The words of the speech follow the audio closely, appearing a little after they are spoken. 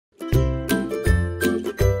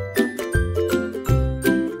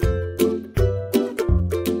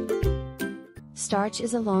Starch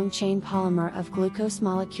is a long-chain polymer of glucose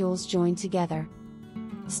molecules joined together.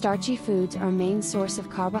 Starchy foods are a main source of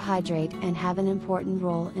carbohydrate and have an important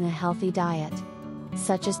role in a healthy diet,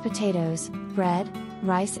 such as potatoes, bread,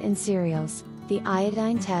 rice and cereals. The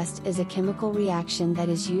iodine test is a chemical reaction that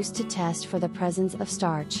is used to test for the presence of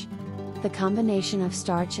starch. The combination of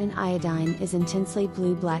starch and iodine is intensely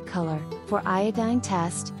blue-black color. For iodine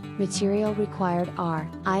test, material required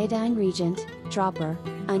are iodine reagent, dropper,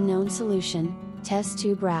 unknown solution, test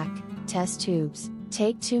tube rack, test tubes.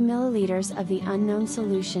 Take 2 ml of the unknown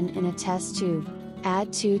solution in a test tube.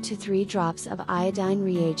 Add 2 to 3 drops of iodine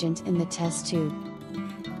reagent in the test tube.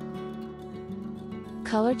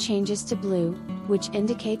 Color changes to blue, which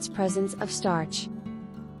indicates presence of starch.